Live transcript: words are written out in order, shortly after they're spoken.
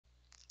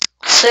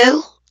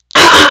Also,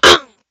 I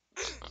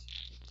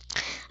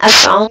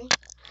found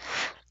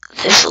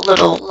this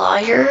little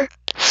liar's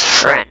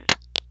friend.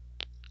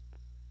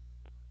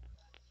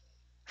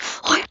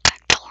 Wait,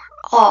 back door.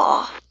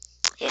 Aw,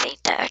 it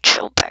ain't the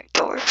actual back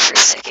door for a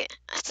second.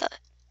 I thought.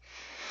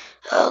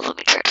 Let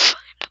me try to find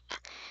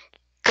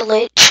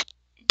glitch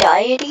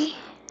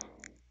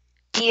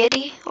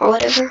deity, or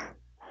whatever.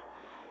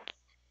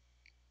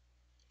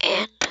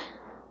 And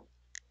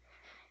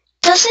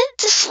doesn't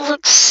this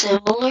look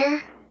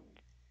similar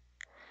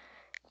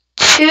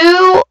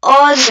to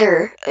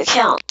other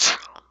accounts?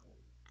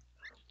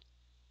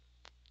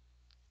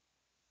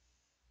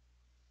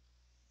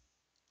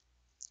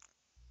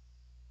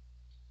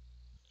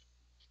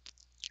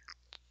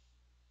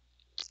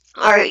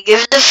 Alright,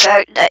 given the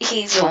fact that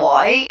he's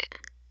white,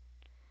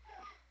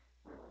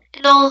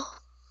 you know,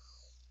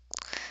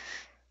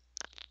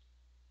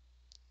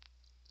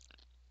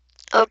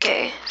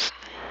 okay.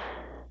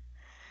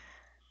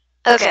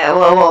 Okay,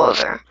 well,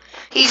 whatever.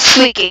 He's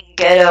speaking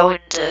ghetto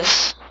in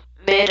this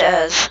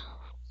mid-as.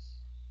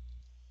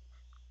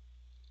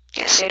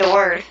 Can't say the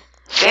word.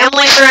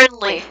 Family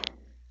friendly.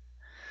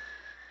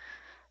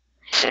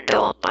 Even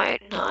though I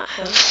might not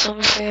have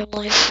some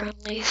family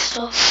friendly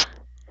stuff.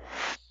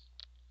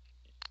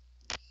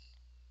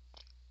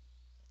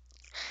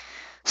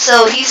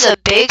 So he's a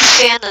big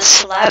fan of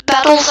slap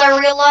battles, I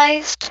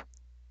realized.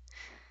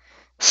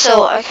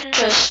 So I can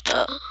just,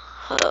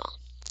 hold on.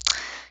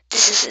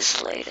 This is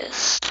his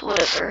latest,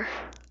 whatever.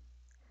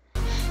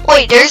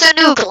 Wait, there's a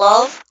new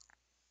glove?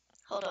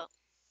 Hold on.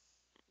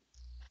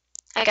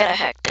 I gotta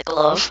hack the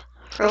glove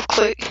real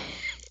quick.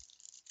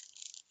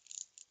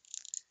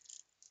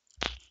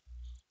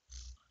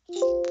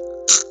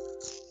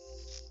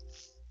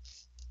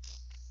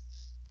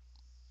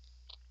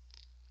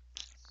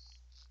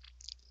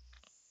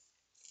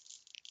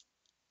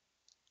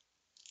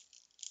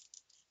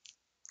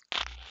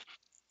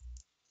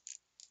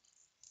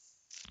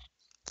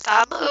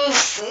 Ammo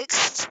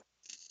fixed.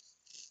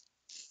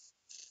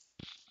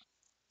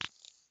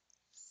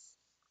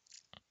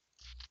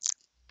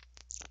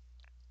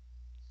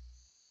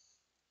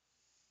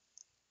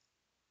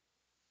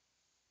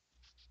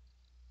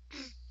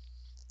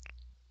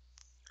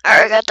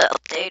 Alright, I got that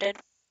updated.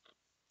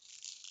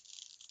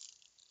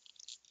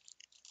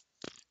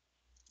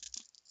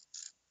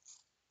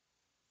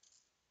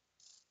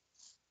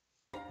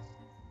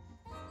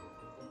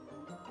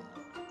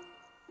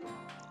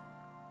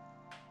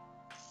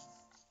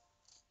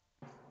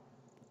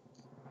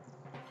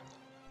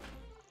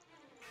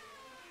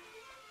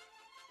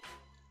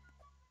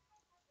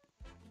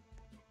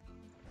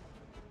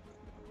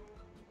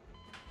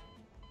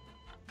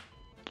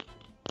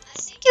 I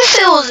think if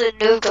it was a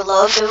new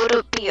glove, it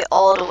would be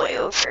all the way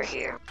over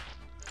here.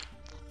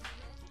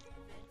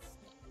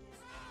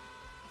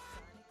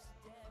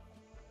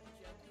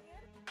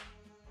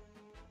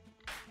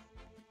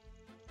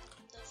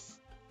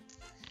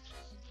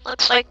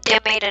 Looks like they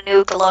made a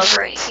new glove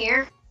right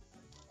here.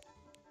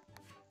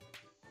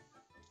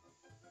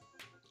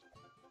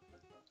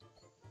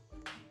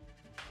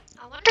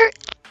 I wonder,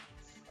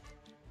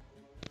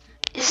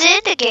 is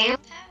it in the Game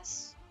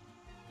Pass?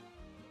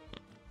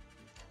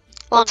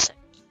 One sec.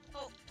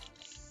 Oh.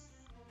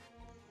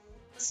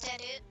 Was that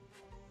it?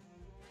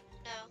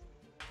 No.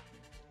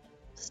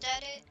 Was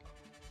that it?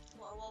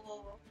 Whoa, whoa,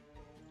 whoa, whoa.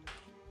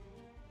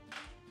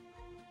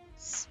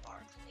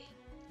 Sparkly.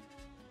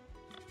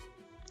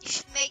 You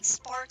should make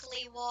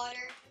sparkly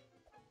water.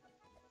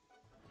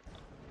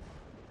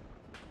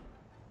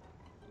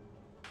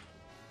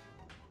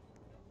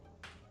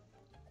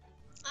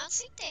 I don't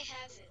think they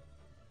have it.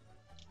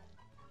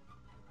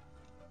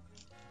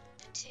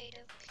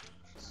 Potato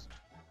peas.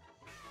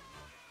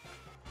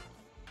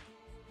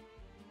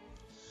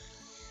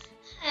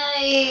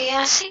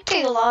 I think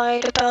they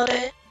lied about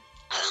it.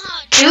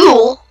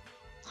 Jewel?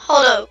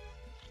 Hold up.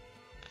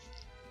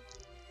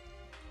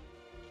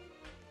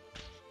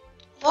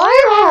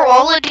 Why are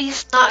all of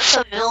these not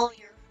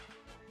familiar?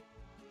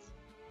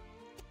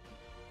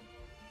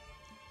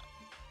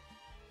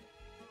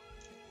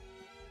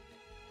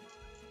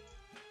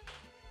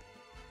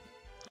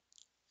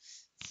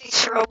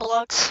 Fix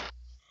Roblox.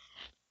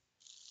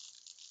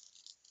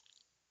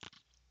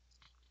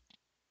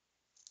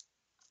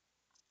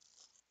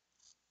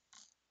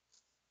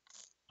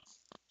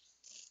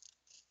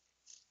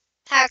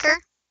 Hacker?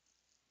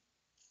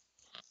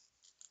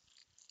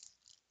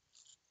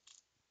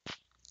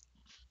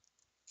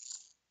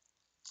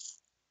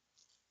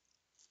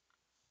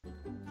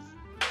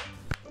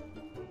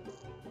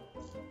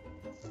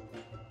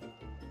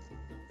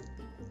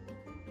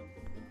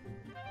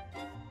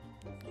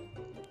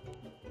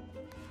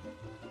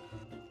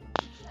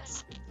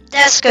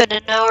 That's good to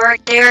know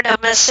right there, the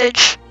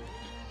message.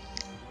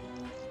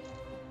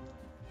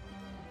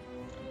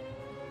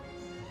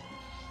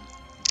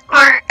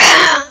 Alright.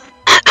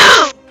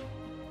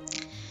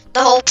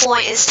 The whole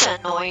point is to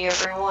annoy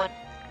everyone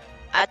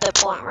at the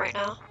point right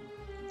now.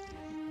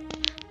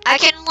 I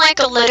can like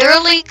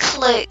literally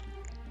click.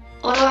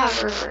 What do I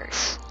have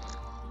reverse?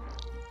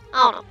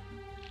 I don't know.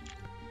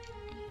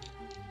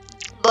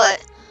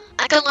 but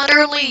I can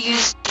literally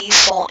use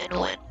default and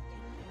win.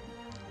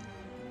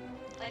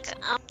 Like,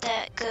 I'm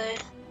that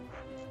good.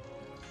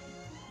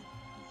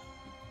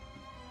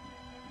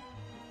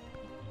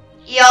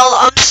 Y'all,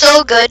 I'm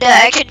so good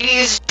that I can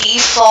use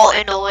default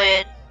and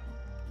win.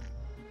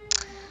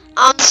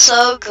 I'm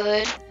so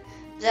good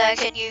that I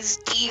can use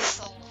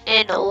default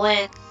and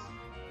win.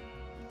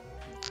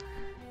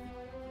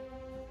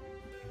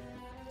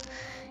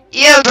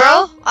 Yeah,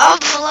 bro, I'm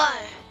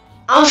flying.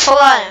 I'm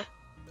flying.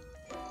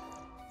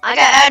 I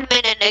got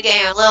admin in the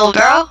game, little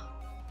bro.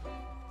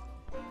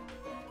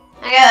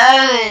 I got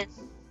admin.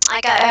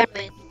 I got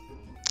admin.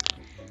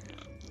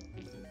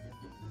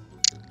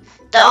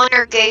 The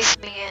owner gave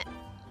me it.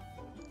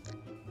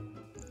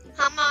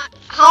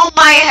 How am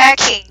I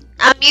hacking?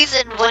 I'm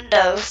using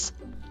Windows.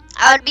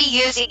 I would be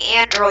using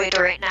Android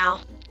right now.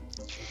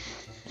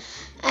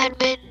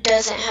 Admin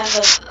doesn't have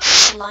a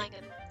flying.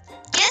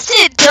 Yes,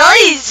 it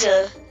does.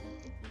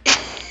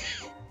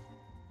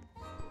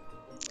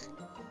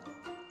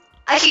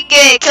 I can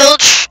get a kill.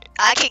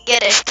 I can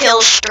get a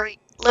kill streak.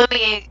 Let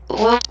me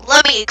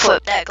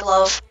equip that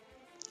glove.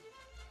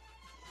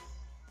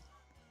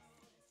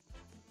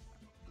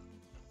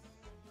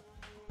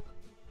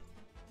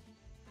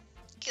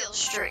 Kill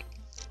streak.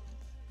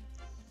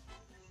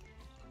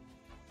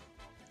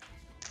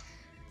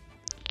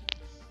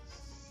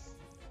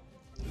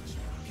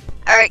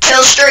 Alright,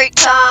 kill streak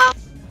time.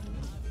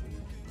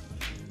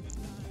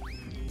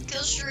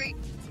 Kill streak.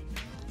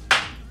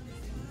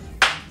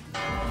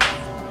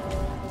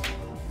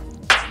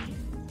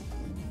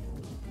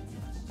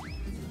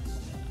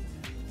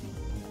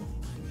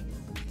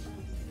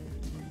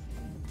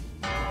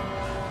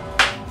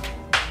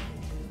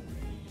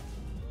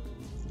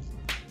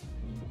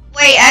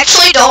 Wait,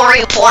 actually don't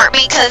report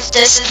me because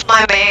this is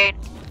my main.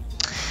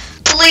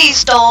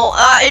 Please don't.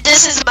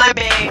 This is my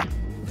main.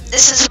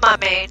 This is my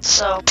main,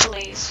 so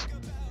please.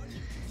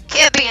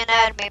 Can't be an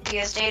admin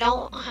because they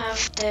don't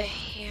have the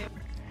hammer.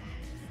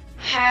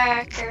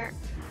 Hacker.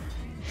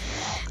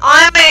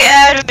 I'm a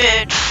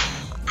admin.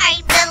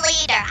 I'm the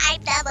leader.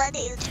 I'm the one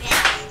who's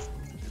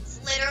It's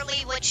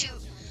literally what you.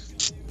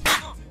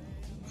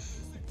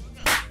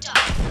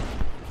 Die.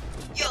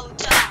 Yo,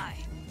 die.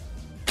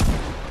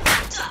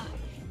 Die.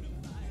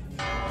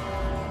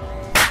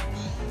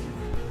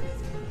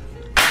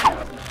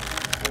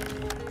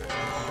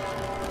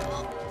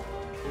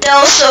 That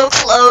was so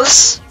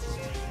close.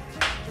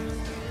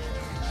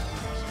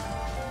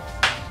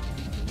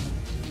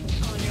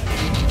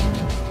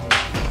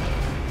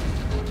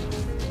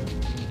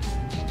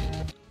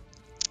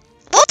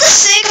 What the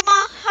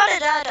Sigma? How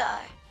did I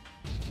die?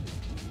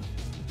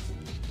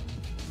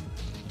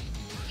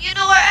 You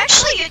know what?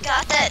 Actually, you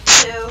got that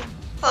too.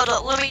 Hold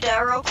up, let me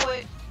die real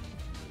quick.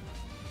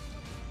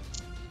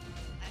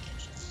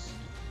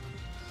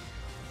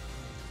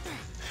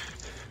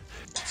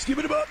 Skip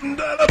it button,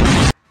 dial up.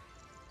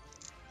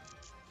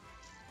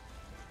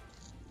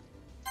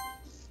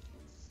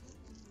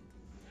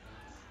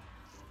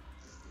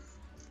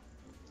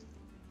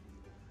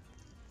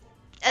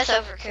 That's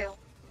overkill.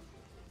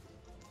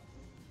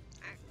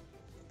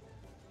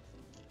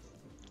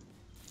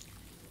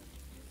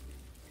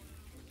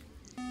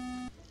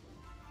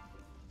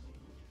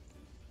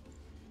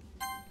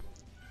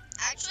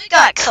 I actually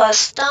got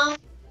custom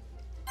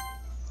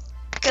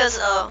because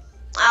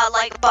I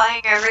like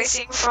buying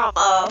everything from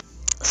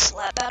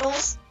slap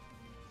battles.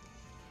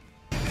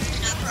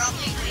 And I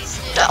probably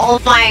wasted all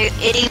my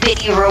itty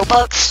bitty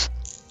Robux.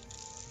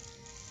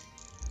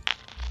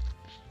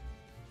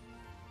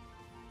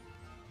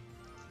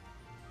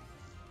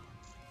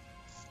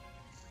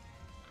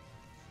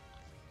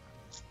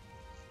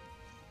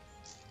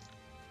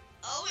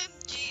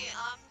 OMG,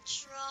 I'm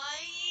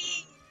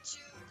trying to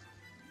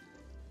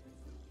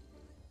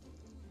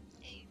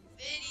a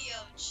video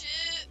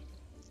chill.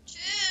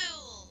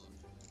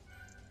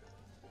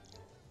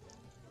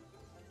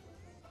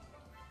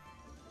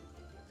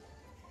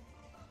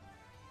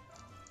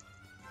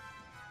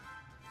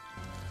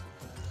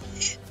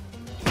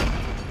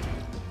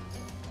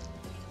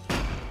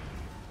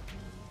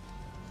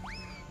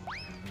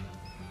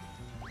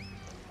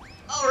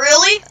 Oh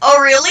really? Oh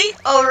really?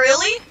 Oh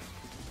really?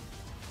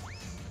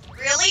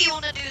 Really? You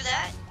wanna do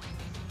that?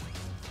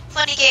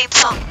 Funny games,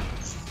 huh?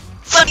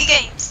 Funny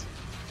games.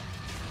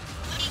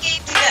 Funny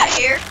games you got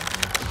here?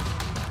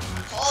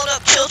 Hold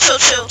up, chill,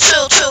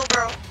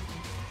 bro.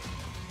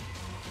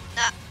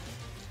 Nah.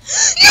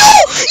 No!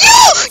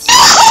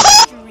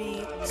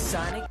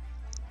 Sonic.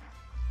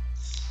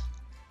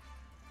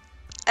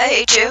 I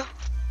hate you.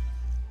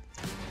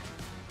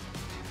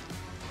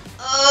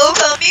 Oh,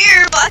 come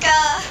here,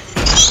 Baka.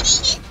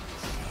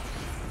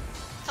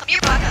 Come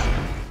here, Baka.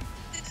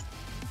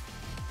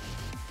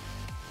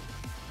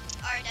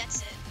 Alright,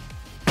 that's it.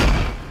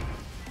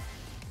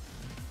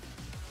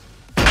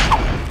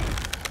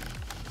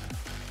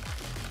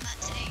 Not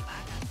today,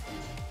 Baka.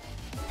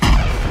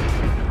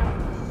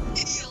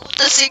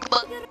 The Sigma.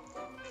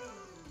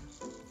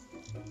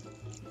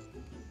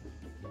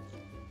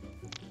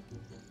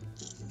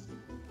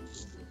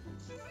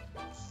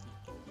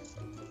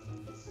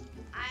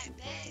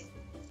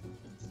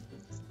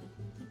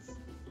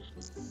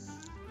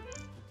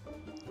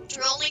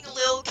 Trolling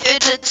little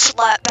kids in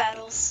slap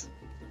battles.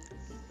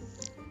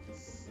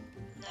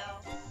 No.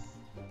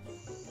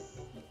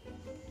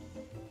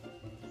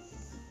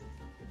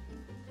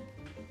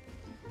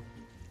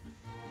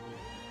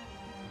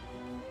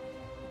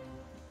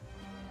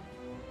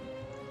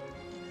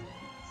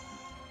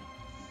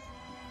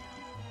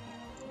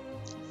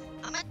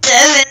 I'm a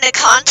dev and a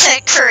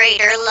content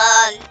creator,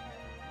 lol.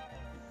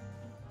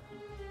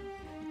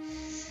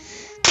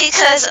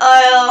 Because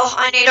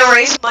I need to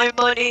raise my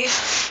money.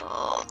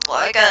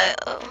 I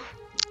got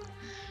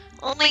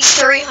only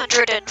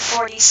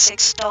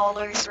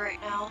 $346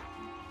 right now,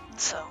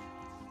 so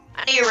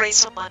I need to raise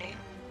some money.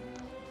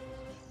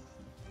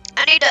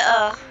 I need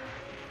to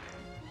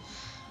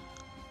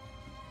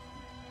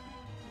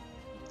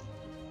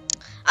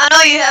I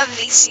know you have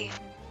VC.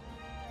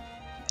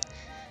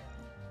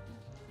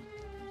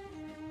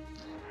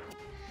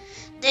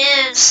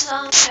 Then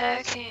stop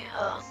checking.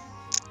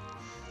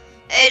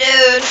 Hey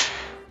dude,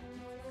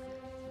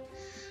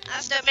 I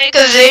have to make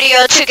a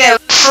video to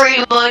get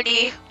free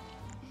money.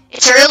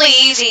 It's really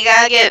easy, you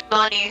gotta get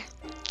money.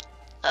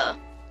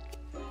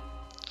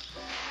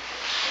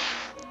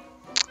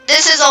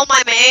 This is on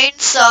my main,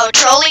 so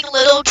trolling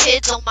little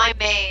kids on my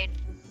main.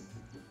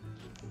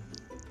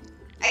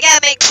 I gotta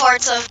make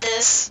parts of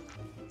this.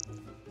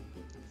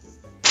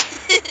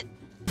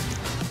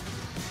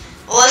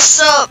 What's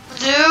up,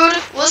 dude?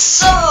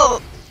 What's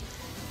up?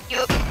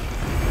 You...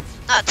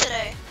 Not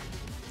today.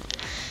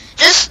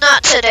 Just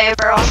not today,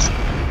 bro.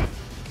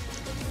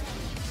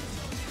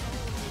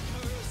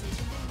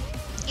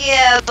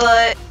 Yeah,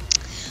 but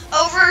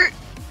over.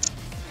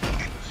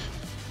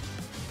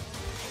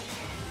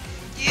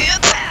 Yeah,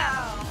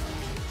 pow.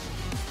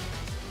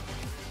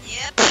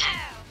 Yeah, pow.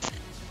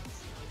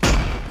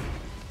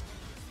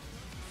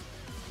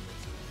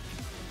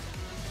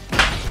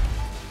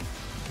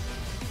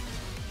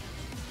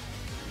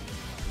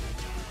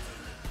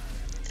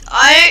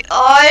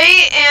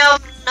 I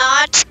am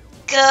not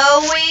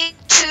going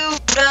to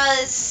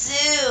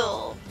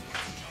Brazil.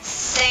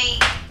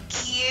 Thank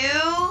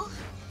you.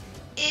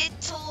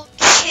 It'll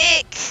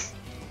kick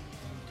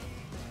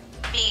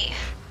me.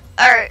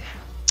 Alright.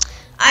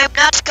 I'm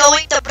not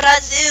going to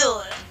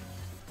Brazil.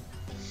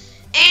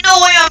 Ain't no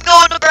way I'm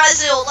going to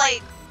Brazil.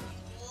 Like,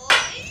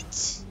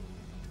 what?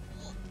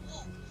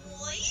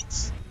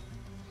 What?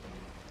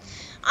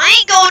 I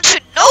ain't going to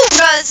no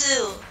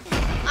Brazil.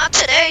 Not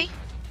today.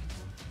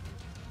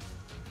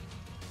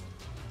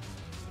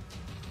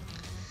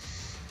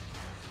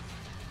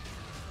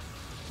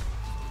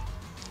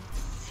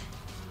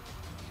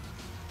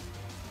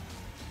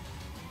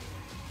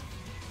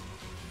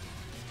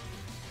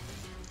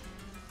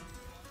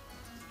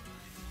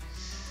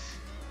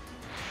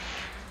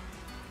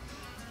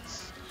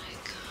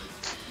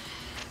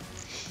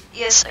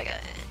 Yes, I got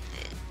it.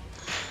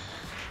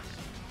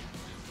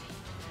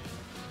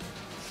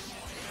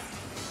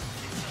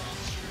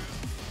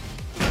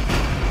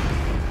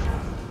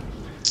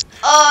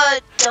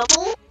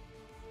 Double?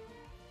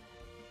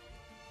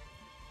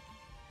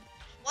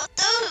 What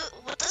the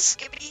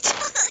skibbity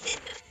time?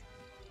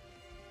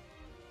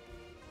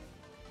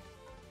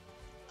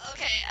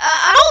 Okay,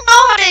 I don't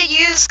know how to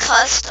use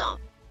custom.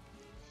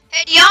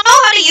 Hey, do y'all know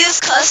how to use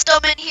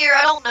custom in here?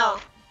 I don't know.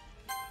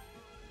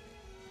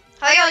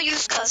 How y'all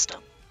use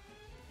custom?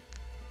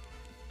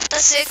 What the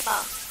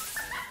Sigma?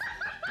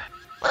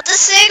 What the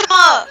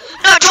Sigma?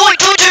 No, join!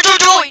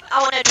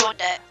 I wanna join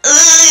that.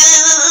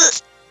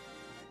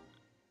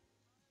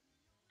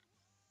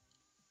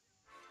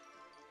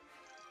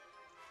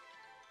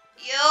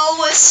 Yo,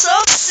 what's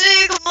up,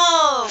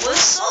 Sigma?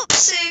 What's up,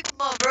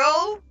 Sigma,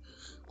 bro?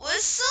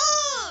 What's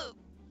up?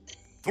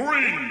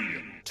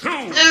 3,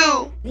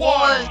 2,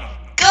 1,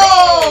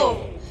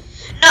 go!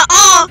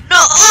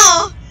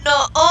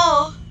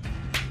 Nuh-uh!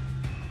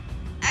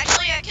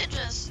 Actually, I can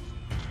just...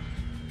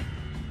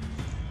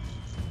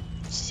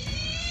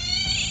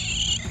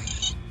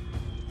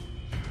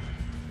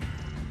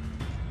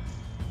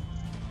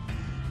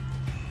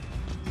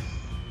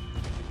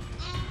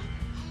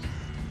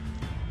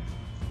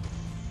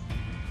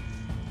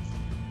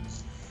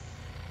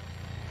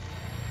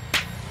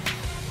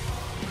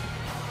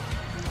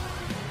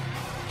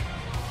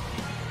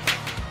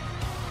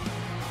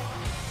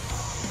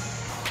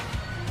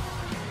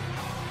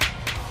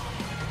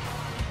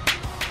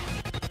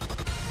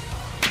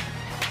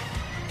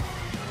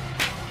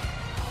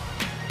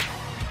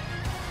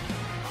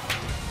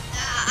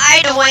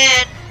 I'd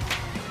win.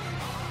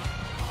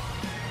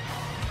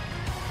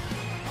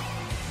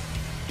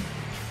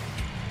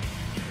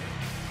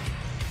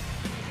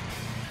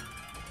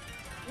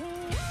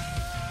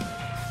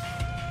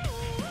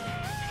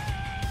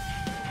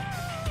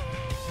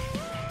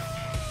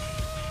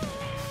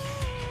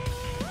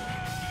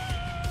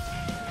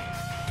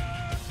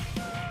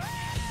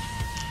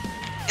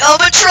 I'm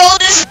gonna troll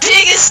this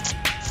biggest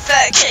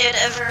fat kid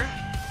ever.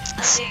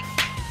 I see.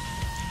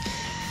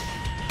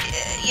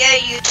 Yeah,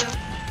 YouTube.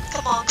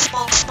 Come on.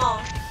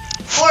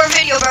 For a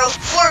video, bro.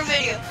 For a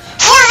video.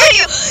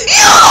 Yo!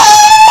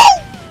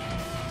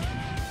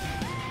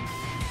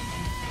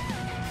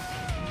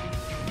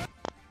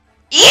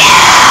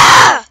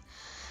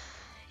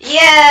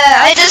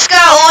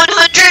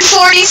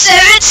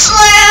 47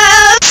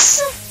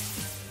 slaps!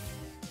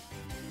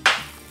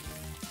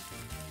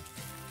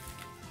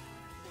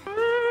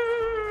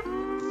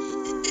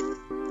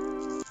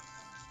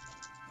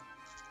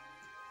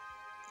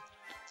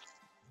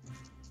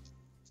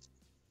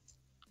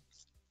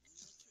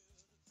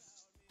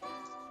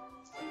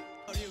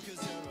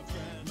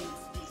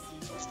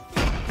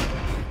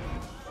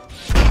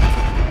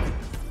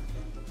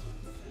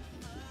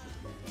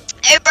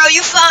 Hey bro,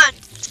 you fine.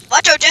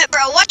 Watch your jet,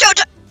 bro. Watch your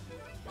jet.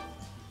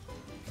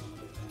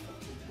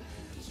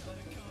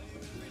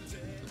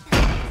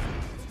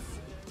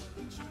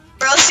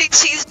 Bro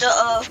thinks he's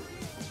the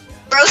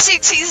Bro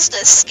thinks he's the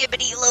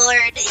skibbity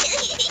lord.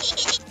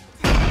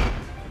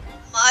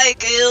 My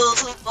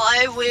kills,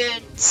 my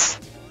wins.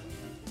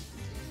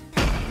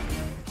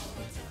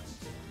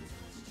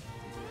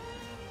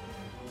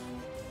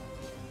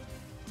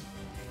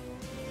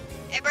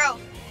 Hey bro,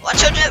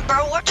 watch your jet,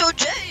 bro. Watch your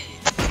jet.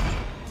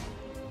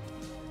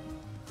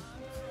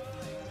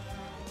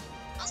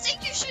 I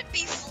think you should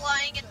be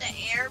flying in the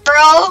air,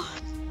 bro.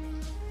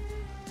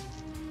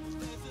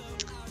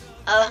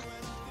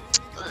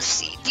 Let's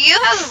see. Do you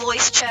have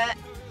voice chat?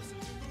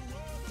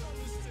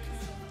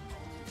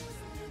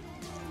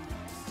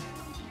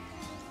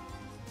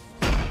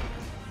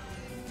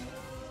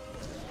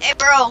 Hey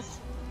bro.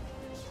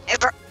 Hey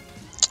bro.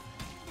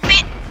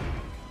 Man,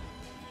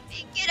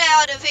 get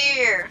out of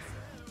here.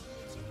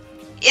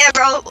 Yeah,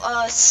 bro.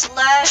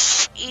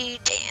 Slash E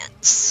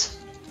dance.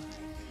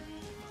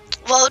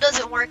 Well, it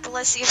doesn't work.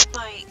 Let's see if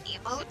my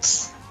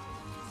emotes.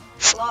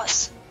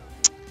 Floss.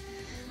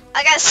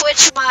 I gotta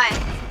switch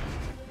my.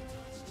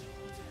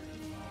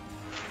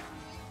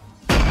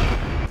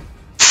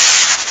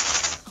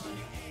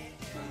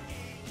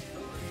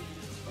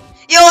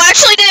 Yo, I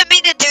actually didn't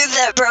mean to do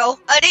that, bro.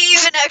 I didn't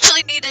even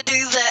actually need to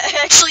do that.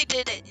 I actually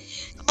did it.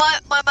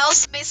 My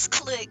mouse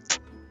misclicked.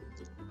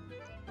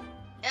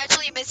 It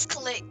actually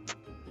misclicked.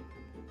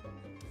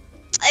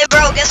 Hey,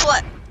 bro, guess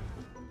what?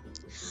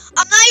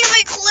 I'm not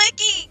even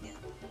clicking.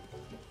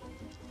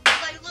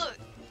 Like, look.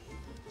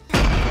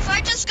 If I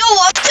just go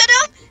up to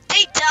them,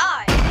 they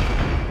die.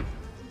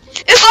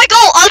 If I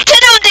go up to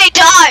them, they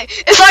die.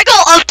 If I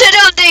go up to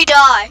them, they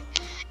die.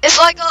 If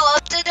I go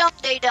up to them,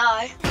 they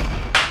die.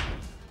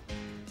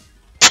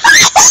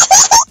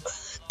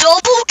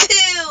 Double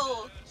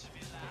kill!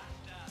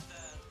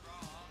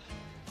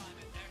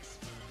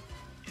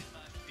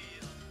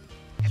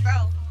 Hey,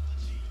 bro.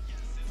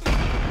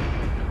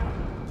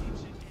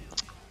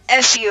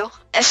 F you,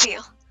 F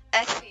you,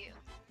 F you.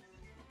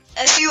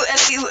 F you,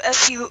 F you,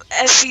 F you,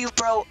 F you,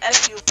 bro,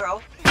 F you,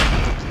 bro.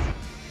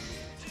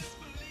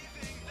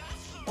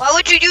 Why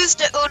would you use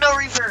the Uno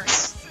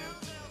reverse?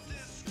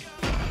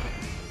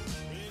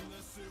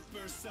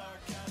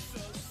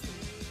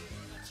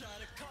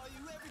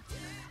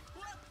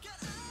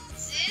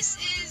 This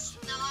is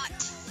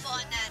not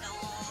fun at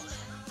all.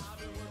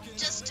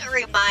 Just to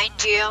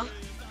remind you.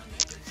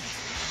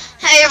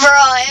 Hey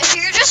bro, if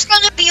you're just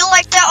gonna be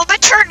like that, I'm gonna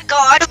turn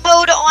God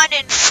mode on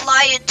and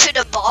fly into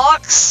the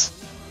box.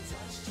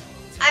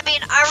 I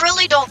mean, I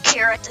really don't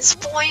care at this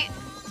point.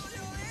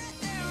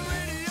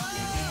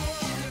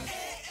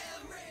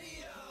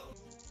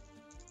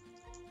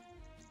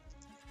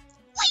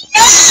 Wait,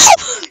 no!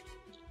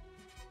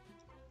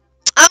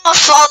 I'ma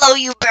follow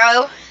you,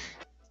 bro.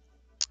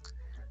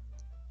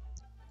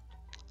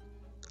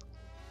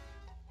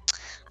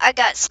 I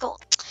got school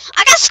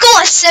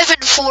at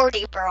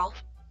 7:40, bro.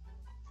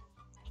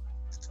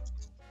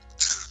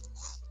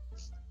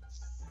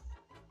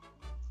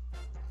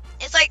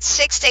 It's like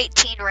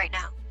 6:18 right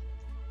now.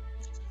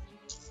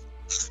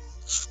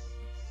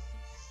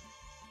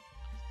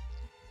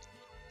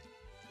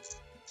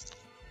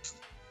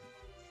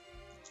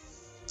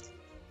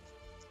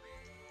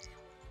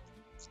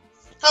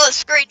 Oh,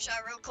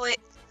 screenshot real quick.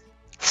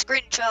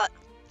 Screenshot.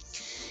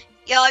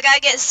 Yo, I gotta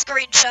get a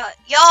screenshot.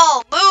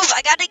 Yo, move!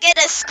 I gotta get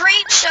a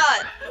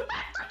screenshot!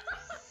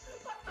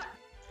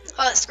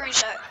 Oh,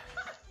 screenshot.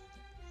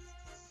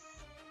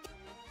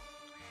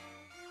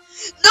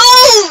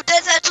 No!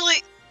 That's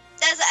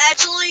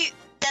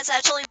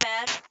actually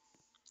bad.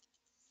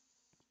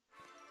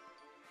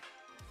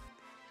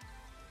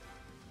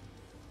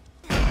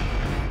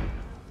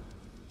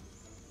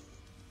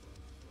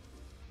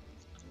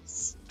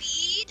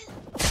 Speed?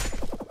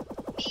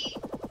 Me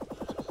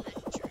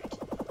 100.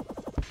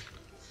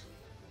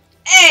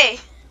 Hey!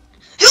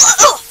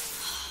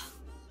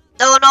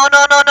 No, no,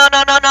 no, no, no,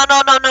 no, no, no,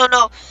 no, no, no,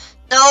 no.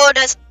 No,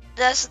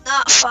 that's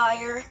not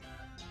fire.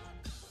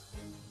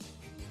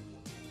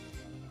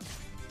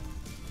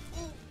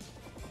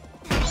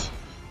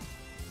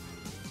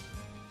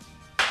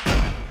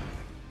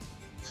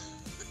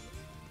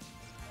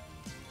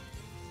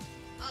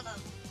 Hold up.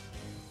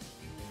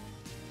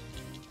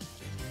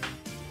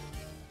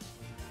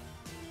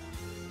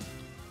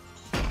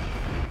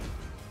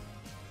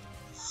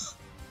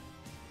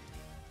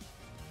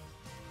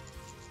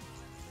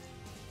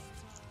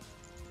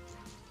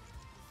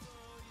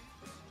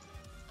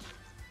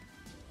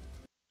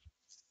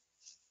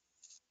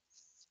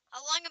 How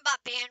long am I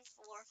banned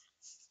for?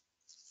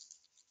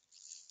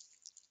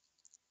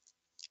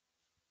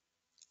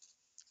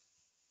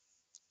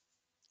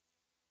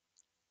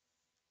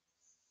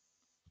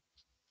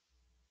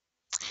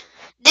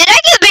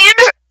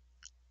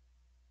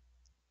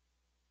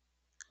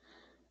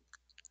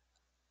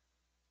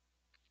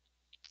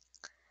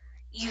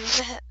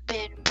 You've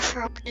been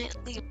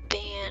permanently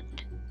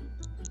banned.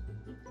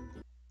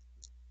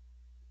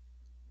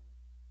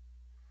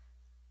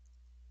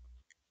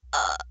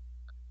 Uh,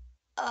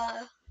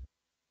 uh,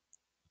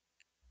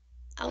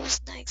 I was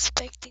not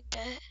expecting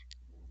that.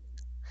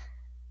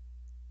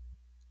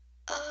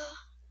 Uh,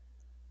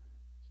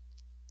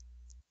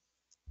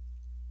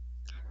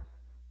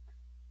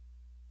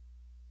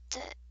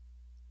 that,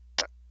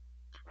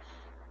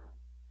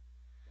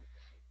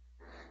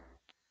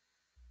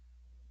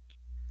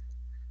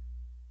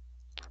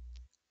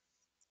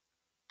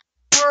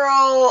 bro,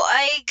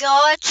 I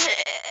got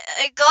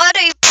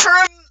a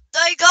perm,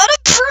 I got a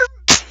perm.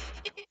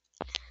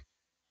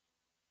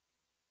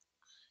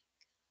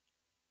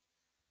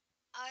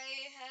 I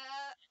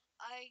have,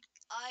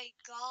 I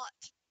got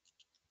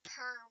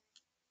perm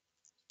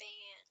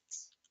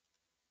bands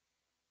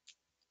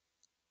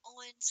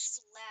on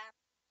slap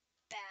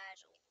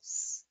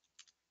battles.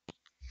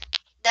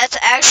 That's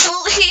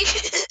actually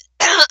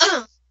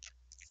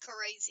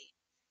crazy.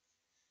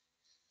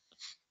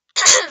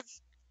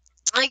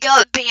 I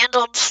got banned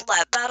on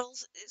slap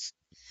battles. It's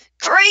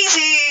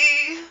crazy.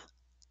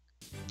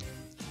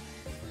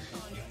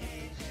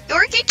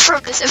 You're getting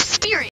from this experience.